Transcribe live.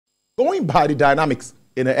Going by the dynamics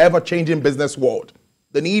in an ever-changing business world,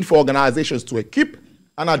 the need for organizations to equip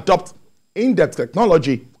and adopt in-depth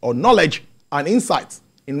technology or knowledge and insights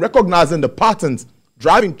in recognizing the patterns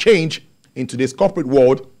driving change in today's corporate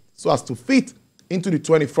world so as to fit into the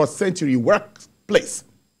 21st century workplace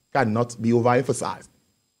cannot be overemphasized.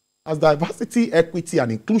 As diversity, equity,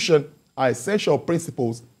 and inclusion are essential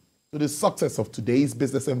principles to the success of today's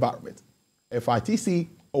business environment, FITC,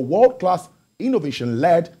 a world-class,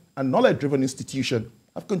 innovation-led, and knowledge-driven institution,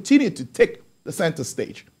 have continued to take the center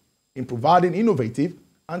stage in providing innovative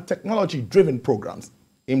and technology-driven programs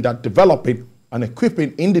aimed at developing and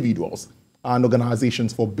equipping individuals and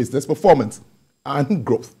organizations for business performance and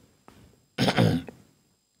growth.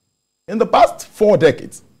 In the past 4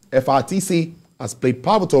 decades, FITC has played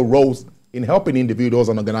pivotal roles in helping individuals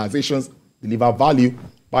and organizations deliver value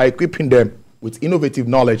by equipping them with innovative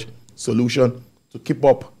knowledge solution to keep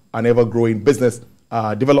up an ever-growing business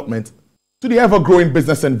development, to the ever-growing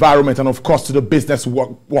business environment, and of course to the business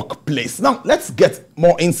workplace. Now, let's get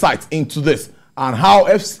more insights into this and how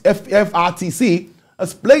FITC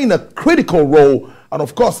is playing a critical role and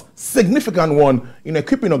of course significant one in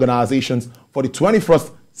equipping organizations for the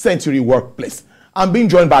 21st century workplace. I'm being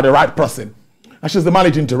joined by the right person. And she's the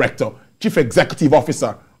Managing Director, Chief Executive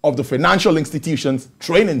Officer of the Financial Institutions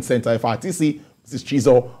Training Center, FITC, Mrs.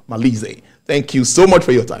 Chizo Malize. Thank you so much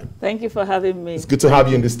for your time. Thank you for having me. It's good to have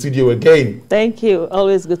you in the studio again. Thank you.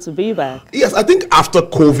 Always good to be back. Yes, I think after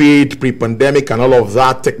COVID, pre-pandemic, and all of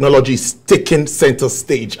that, technology is taking center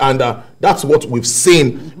stage. And that's what we've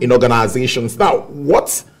seen in organizations. Now,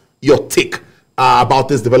 what's your take about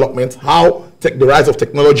this development? How the rise of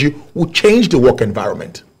technology will change the work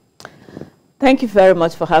environment? Thank you very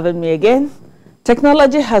much for having me again.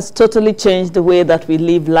 Technology has totally changed the way that we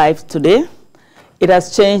live life today. It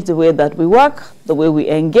has changed the way that we work, the way we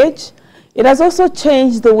engage. It has also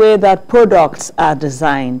changed the way that products are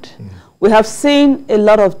designed. We have seen a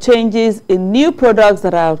lot of changes in new products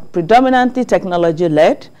that are predominantly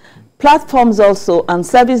technology-led, platforms also, and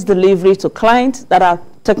service delivery to clients that are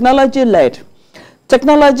technology-led.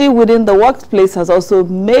 Technology within the workplace has also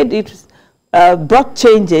made it, brought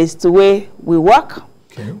changes to the way we work,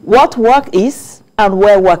 what work is, and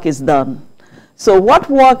where work is done. So what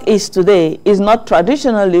work is today is not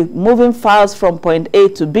traditionally moving files from point A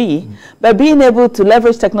to B, but being able to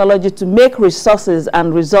leverage technology to make resources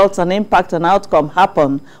and results and impact and outcome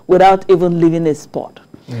happen without even leaving a spot.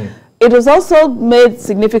 It has also made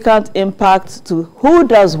significant impact to who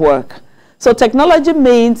does work. So technology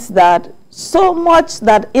means that so much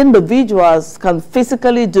that individuals can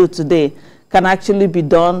physically do today can actually be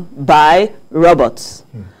done by robots.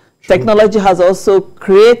 Technology has also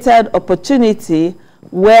created opportunity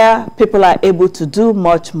where people are able to do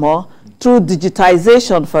much more through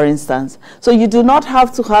digitization, for instance. So you do not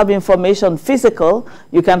have to have information physical.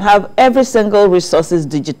 You can have every single resources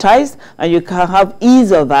digitized, and you can have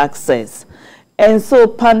ease of access. And so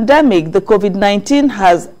pandemic, the COVID-19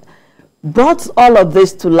 has brought all of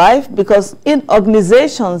this to life because in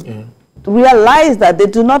organizations realize that they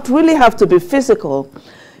do not really have to be physical.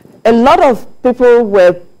 A lot of people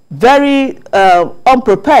were very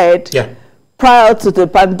unprepared prior to the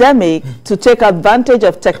pandemic to take advantage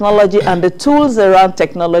of technology and the tools around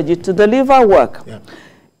technology to deliver work.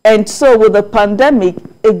 And so with the pandemic,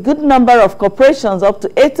 a good number of corporations, up to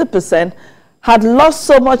 80%, had lost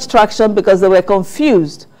so much traction because they were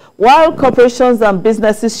confused. While corporations and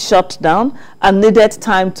businesses shut down and needed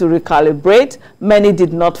time to recalibrate, many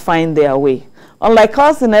did not find their way. Unlike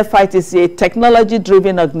us in FITC, a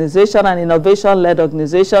technology-driven organization and innovation-led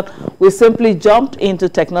organization, we simply jumped into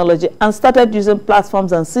technology and started using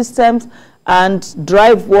platforms and systems and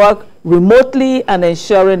drive work remotely and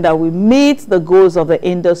ensuring that we meet the goals of the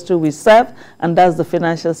industry we serve, and that's the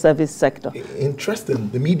financial service sector. Interesting.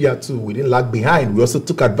 The media, too, we didn't lag behind. We also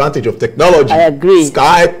took advantage of technology. I agree.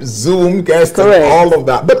 Skype, Zoom, guests, and all of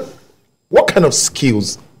that. But what kind of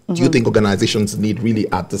skills do you think organizations need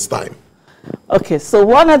really at this time? Okay, so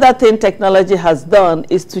one other thing technology has done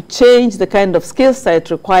is to change the kind of skill set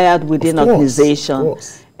required within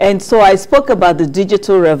organizations. And so I spoke about the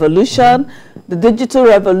digital revolution. The digital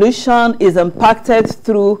revolution is impacted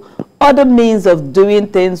through other means of doing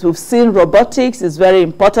things. We've seen robotics is very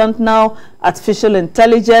important now. Artificial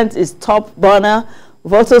intelligence is top burner.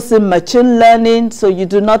 We've also seen machine learning, so you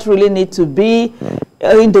do not really need to be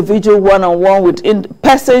an individual one-on-one with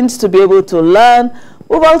persons to be able to learn.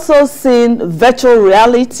 We've also seen virtual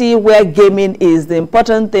reality where gaming is the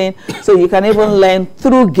important thing, so you can even learn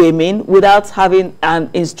through gaming without having an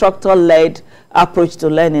instructor-led approach to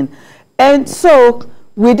learning. And so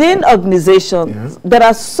within organizations, there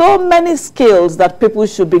are so many skills that people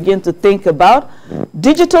should begin to think about.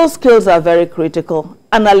 Digital skills are very critical.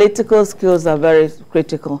 Analytical skills are very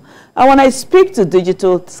critical. And when I speak to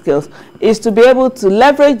digital skills, is to be able to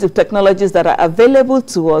leverage the technologies that are available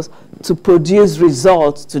to us to produce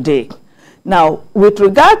results today. Now, with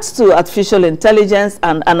regards to artificial intelligence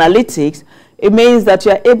and analytics, it means that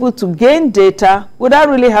you are able to gain data without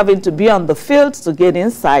really having to be on the field to get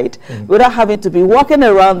insight, without having to be walking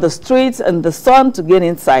around the streets and the sun to get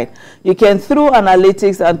insight. You can, through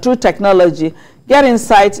analytics and through technology, get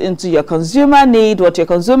insights into your consumer need, what your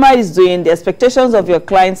consumer is doing, the expectations of your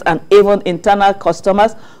clients, and even internal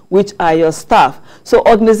customers, which are your staff. So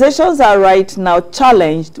organizations are right now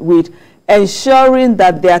challenged with ensuring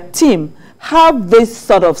that their team have this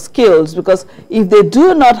sort of skills, because if they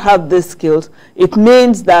do not have these skills, it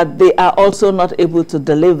means that they are also not able to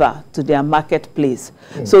deliver to their marketplace.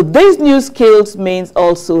 So these new skills means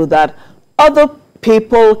also that other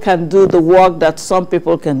people can do the work that some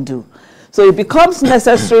people can do. So it becomes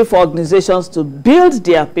necessary for organizations to build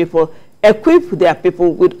their people, equip their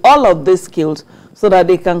people with all of these skills so that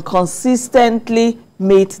they can consistently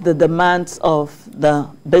meet the demands of the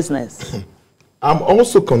business. I'm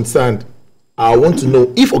also concerned. I want to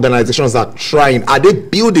know if organizations are trying, are they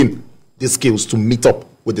building the skills to meet up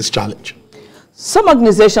with this challenge? Some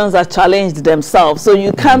organizations are challenged themselves, so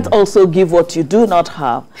you can't also give what you do not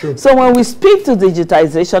have. So when we speak to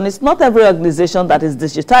digitization, it's not every organization that is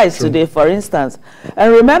digitized today, for instance.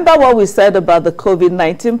 And remember what we said about the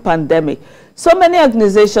COVID-19 pandemic. So many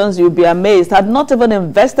organizations, you'll be amazed, had not even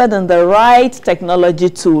invested in the right technology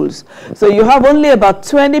tools. So you have only about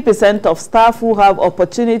 20% of staff who have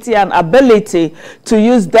opportunity and ability to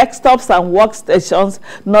use desktops and workstations,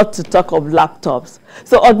 not to talk of laptops.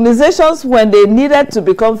 So organizations, when they needed to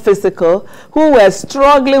become physical, who were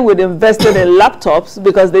struggling with investing in laptops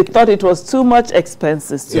because they thought it was too much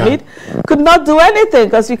expenses to meet, could not do anything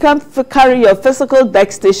because you can't carry your physical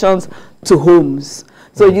desk stations to homes.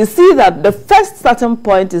 So you see that the first starting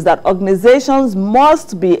point is that organizations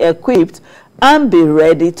must be equipped and be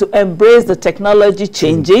ready to embrace the technology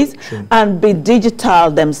changes and be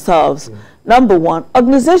digital themselves. Number one,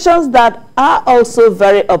 organizations that are also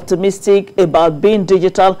very optimistic about being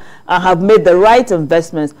digital and have made the right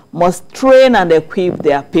investments must train and equip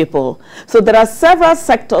their people. So there are several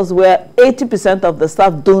sectors where 80% of the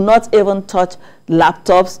staff do not even touch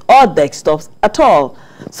laptops or desktops at all.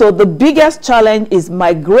 So the biggest challenge is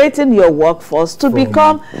migrating your workforce to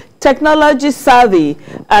become technology savvy.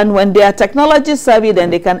 And when they are technology savvy,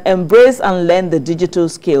 then they can embrace and learn the digital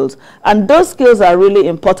skills. And those skills are really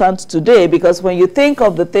important today, because when you think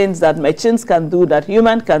of the things that machines can do that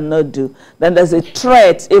humans cannot do, then there's a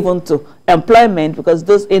threat even to employment, because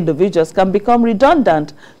those individuals can become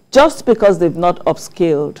redundant just because they've not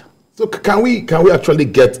upskilled. So can we actually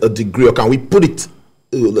get a degree, or can we put it,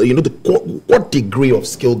 what degree of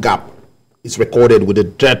skill gap is recorded with the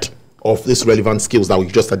debt of these relevant skills that we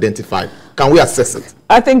just identified? Can we assess it?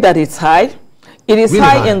 I think that it's high. It is really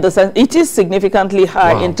high in the sense, it is significantly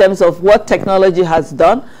high in terms of what technology has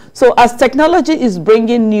done. So as technology is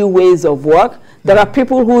bringing new ways of work, there are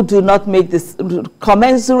people who do not make this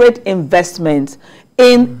commensurate investment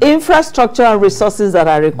in infrastructure and resources that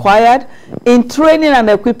are required, in training and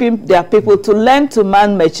equipping their people to learn to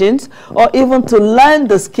man machines, or even to learn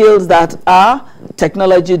the skills that are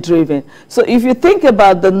technology driven. So if you think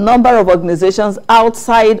about the number of organizations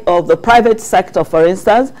outside of the private sector, for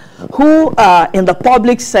instance, who are in the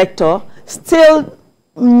public sector still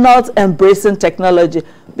not embracing technology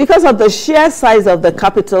because of the sheer size of the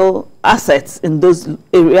capital assets in those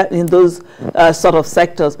areas, in those sort of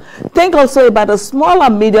sectors. Think also about the small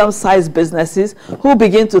and medium-sized businesses who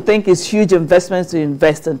begin to think it's huge investments to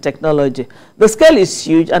invest in technology. The scale is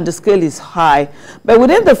huge and the scale is high. But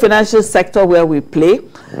within the financial sector where we play,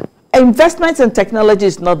 investments in technology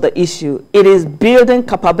is not the issue. It is building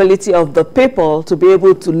capability of the people to be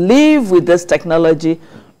able to live with this technology,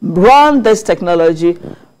 run this technology,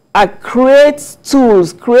 create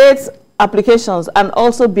tools, create applications, and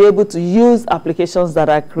also be able to use applications that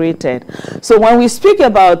are created. So when we speak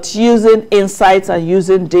about using insights and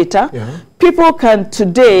using data, people can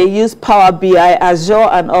today use Power BI, Azure,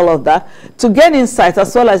 and all of that to gain insights,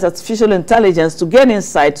 as well as artificial intelligence to gain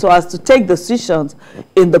insight so as to take decisions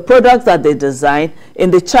in the products that they design,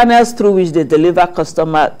 in the channels through which they deliver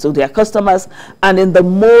to their customers, and in the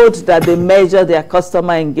mode that they measure their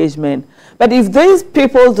customer engagement. But if these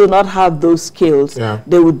people do not have those skills,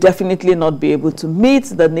 they will definitely not be able to meet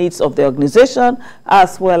the needs of the organization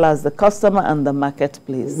as well as the customer and the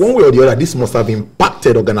marketplace. One way or the other, this must have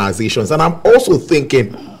impacted organizations. And I'm also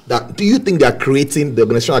thinking, that do you think the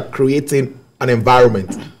organization are creating an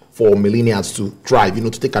environment for millennials to thrive,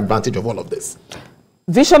 to take advantage of all of this?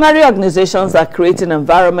 Visionary organizations are creating an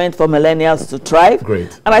environment for millennials to thrive.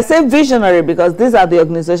 Great. And I say visionary because these are the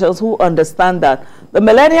organizations who understand that the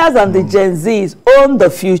millennials and the Gen Zs own the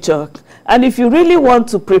future. And if you really want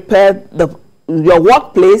to prepare your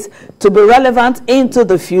workplace to be relevant into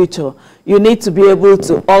the future, you need to be able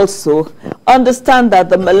to also understand that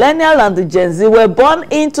the millennial and the Gen Z were born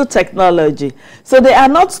into technology. So they are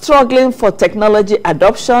not struggling for technology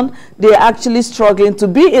adoption. They are actually struggling to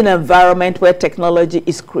be in an environment where technology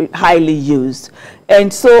is highly used.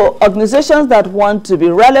 And so organizations that want to be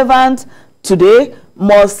relevant today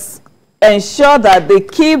must ensure that they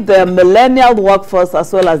keep their millennial workforce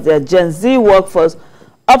as well as their Gen Z workforce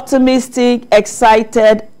optimistic,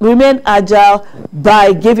 excited, remain agile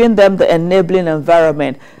by giving them the enabling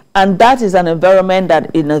environment. And that is an environment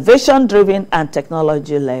that is innovation-driven and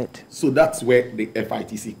technology-led. So that's where the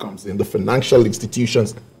FITC comes in, the Financial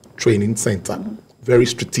Institutions Training Center. Very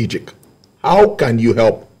strategic. How can you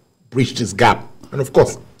help bridge this gap? And of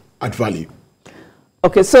course, add value.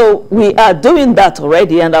 Okay, so we are doing that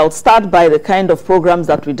already, and I'll start by the kind of programs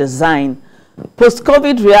that we design.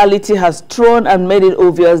 Post-COVID reality has thrown and made it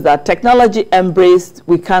obvious that technology embraced,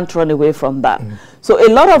 we can't run away from that. So a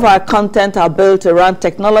lot of our content are built around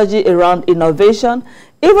technology, around innovation,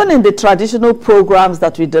 even in the traditional programs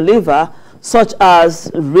that we deliver, such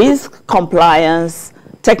as risk, compliance,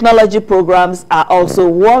 technology programs are also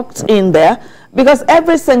worked in there because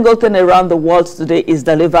every single thing around the world today is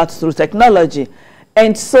delivered through technology.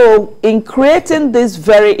 And so in creating these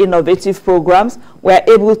very innovative programs, we're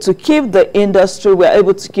able to keep the industry, we're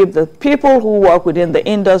able to keep the people who work within the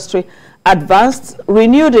industry advanced,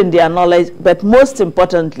 renewed in their knowledge, but most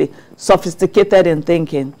importantly, sophisticated in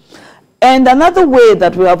thinking. And another way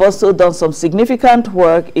that we have also done some significant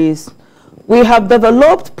work is we have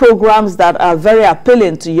developed programs that are very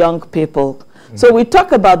appealing to young people. So we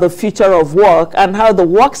talk about the future of work and how the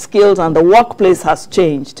work skills and the workplace has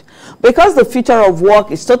changed. Because the future of work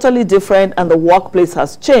is totally different and the workplace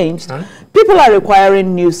has changed, people are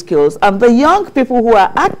requiring new skills. And the young people who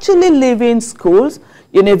are actually leaving schools,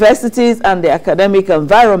 universities, and the academic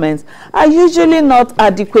environments are usually not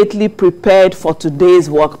adequately prepared for today's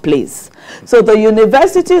workplace. So the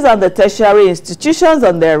universities and the tertiary institutions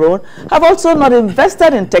on their own have also not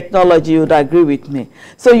invested in technology, you would agree with me.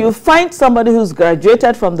 So you find somebody who's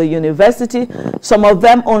graduated from the university, some of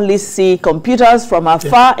them only see computers from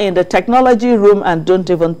afar in the technology room and don't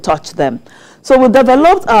even touch them. So we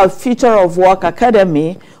developed our Future of Work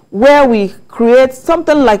Academy, where we create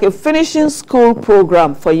something like a finishing school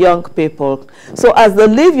program for young people. So as they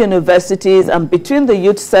leave universities and between the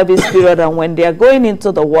youth service period and when they are going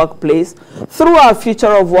into the workplace, through our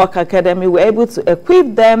Future of Work Academy, we're able to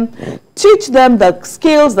equip them, teach them the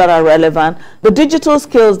skills that are relevant, the digital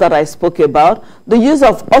skills that I spoke about, the use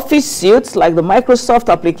of office suites like the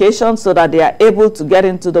Microsoft application so that they are able to get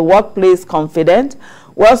into the workplace confident.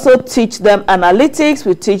 We also teach them analytics.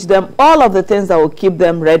 We teach them all of the things that will keep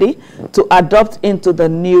them ready to adopt into the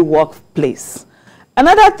new workplace.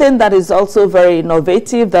 Another thing that is also very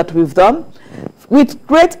innovative that we've done, with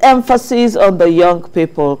great emphasis on the young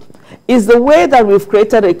people, is the way that we've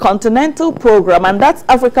created a continental program, and that's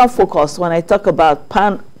Africa focused when I talk about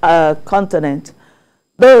pan-continent.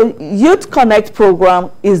 The Youth Connect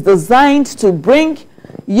program is designed to bring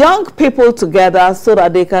young people together so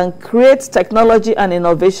that they can create technology and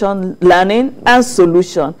innovation learning and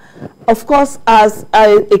solution, of course, as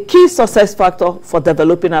a key success factor for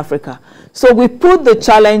developing Africa. So we put the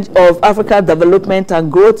challenge of Africa development and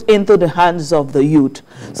growth into the hands of the youth.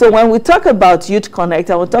 So when we talk about Youth Connect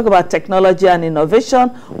and we talk about technology and innovation,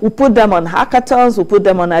 we put them on hackathons, we put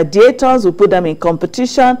them on ideators, we put them in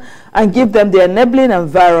competition and give them the enabling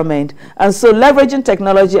environment. And so leveraging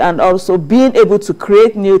technology and also being able to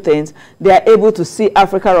create new things, they are able to see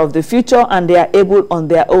Africa of the future and they are able on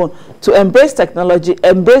their own to embrace technology,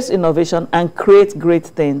 embrace innovation and create great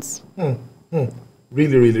things.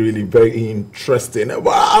 Really, really, really very interesting.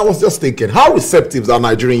 Well, I was just thinking, how receptive are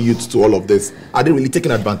Nigerian youths to all of this? Are they really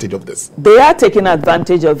taking advantage of this? They are taking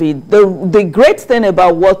advantage of it. The great thing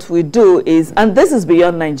about what we do is, and this is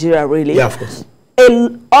beyond Nigeria really. Yeah, of course.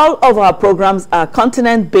 All of our programs are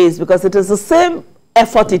continent-based because it is the same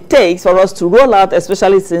effort it takes for us to roll out,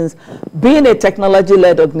 especially since being a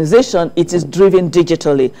technology-led organization, it is driven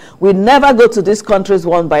digitally. We never go to these countries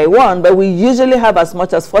one by one, but we usually have as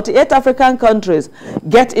much as 48 African countries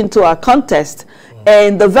get into our contest.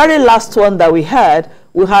 And the very last one that we had,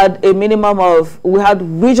 we had a minimum of, we had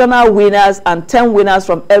regional winners and 10 winners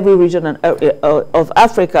from every region of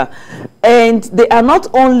Africa. And they are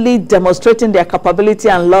not only demonstrating their capability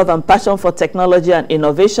and love and passion for technology and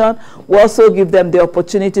innovation, we also give them the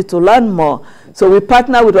opportunity to learn more. So we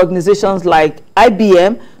partner with organizations like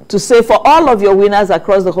IBM to say, for all of your winners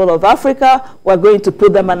across the whole of Africa, we're going to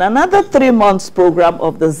put them on another 3 months program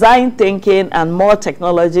of design thinking and more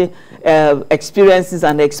technology experiences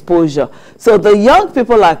and exposure. So the young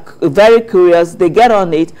people are very curious, they get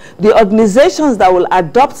on it. The organizations that will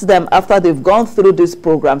adopt them after they've gone through these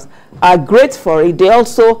programs are great for it. They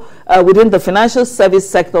also, within the financial service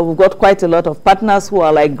sector, we've got quite a lot of partners who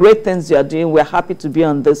are like, great things you're doing, we're happy to be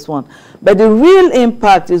on this one. But the real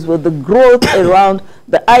impact is with the growth around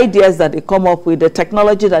the ideas that they come up with, the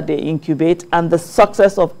technology that they incubate, and the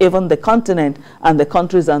success of even the continent and the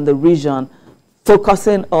countries and the region,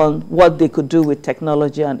 focusing on what they could do with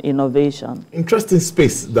technology and innovation. Interesting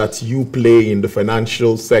space that you play in the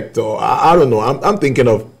financial sector. I don't know, I'm thinking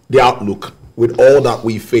of the outlook with all that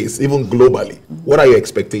we face, even globally. What are your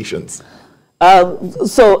expectations?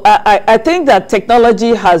 So I think that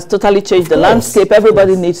technology has totally changed the landscape.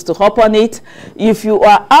 Everybody needs to hop on it. If you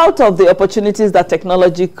are out of the opportunities that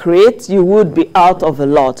technology creates, you would be out of a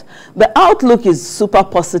lot. The outlook is super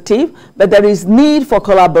positive, but there is need for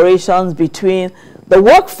collaborations between the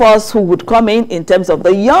workforce who would come in terms of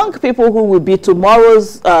the young people who will be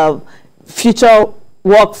tomorrow's future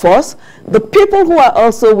workforce, the people who are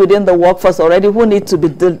also within the workforce already who need to be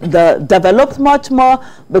developed much more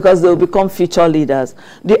because they will become future leaders.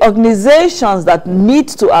 The organizations that need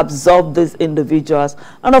to absorb these individuals,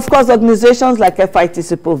 and of course organizations like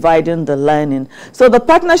FITC providing the learning. So the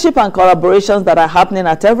partnership and collaborations that are happening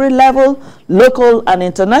at every level, local and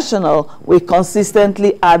international, will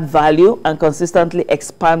consistently add value and consistently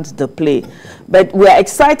expand the play. But we are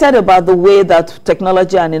excited about the way that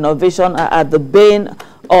technology and innovation are at the bane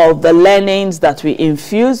of the learnings that we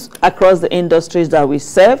infuse across the industries that we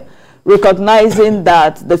serve, recognizing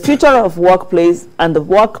that the future of workplace and the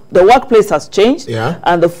workplace has changed,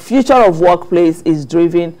 and the future of workplace is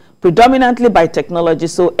driven predominantly by technology,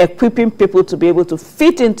 so equipping people to be able to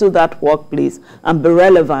fit into that workplace and be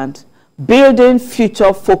relevant, building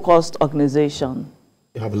future-focused organization.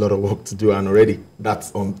 You have a lot of work to do, and already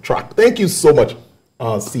that's on track. Thank you so much,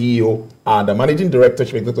 CEO and Managing Director,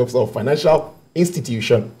 Chief Executive Officer of Financial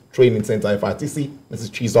Institution Training Center, FITC, Mrs.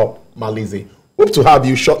 Chizo Malize. Hope to have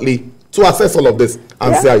you shortly to assess all of this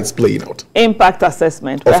and see how it's playing out. Impact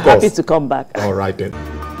assessment. We're happy to come back. All right then.